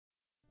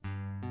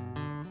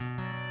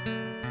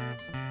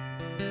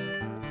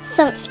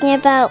something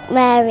about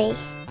Mary.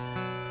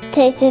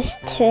 Totus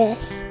Tuus.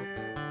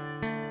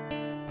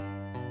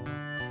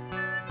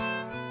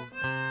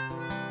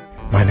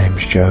 My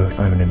name's Joe.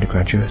 I'm an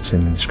undergraduate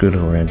in the School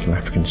of Oriental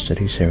African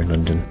Studies here in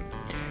London,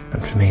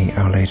 and for me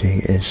Our Lady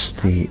is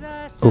the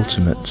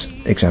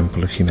ultimate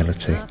example of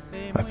humility.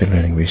 I've been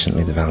learning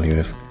recently the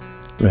value of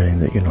learning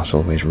that you're not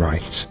always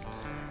right,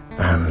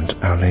 and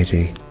Our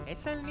Lady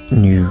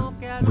knew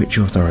which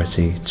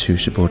authority to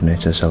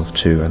subordinate herself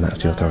to, and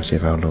that's the authority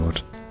of our Lord.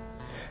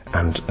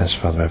 And as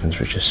Father Evans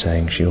was just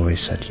saying, she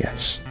always said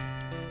yes.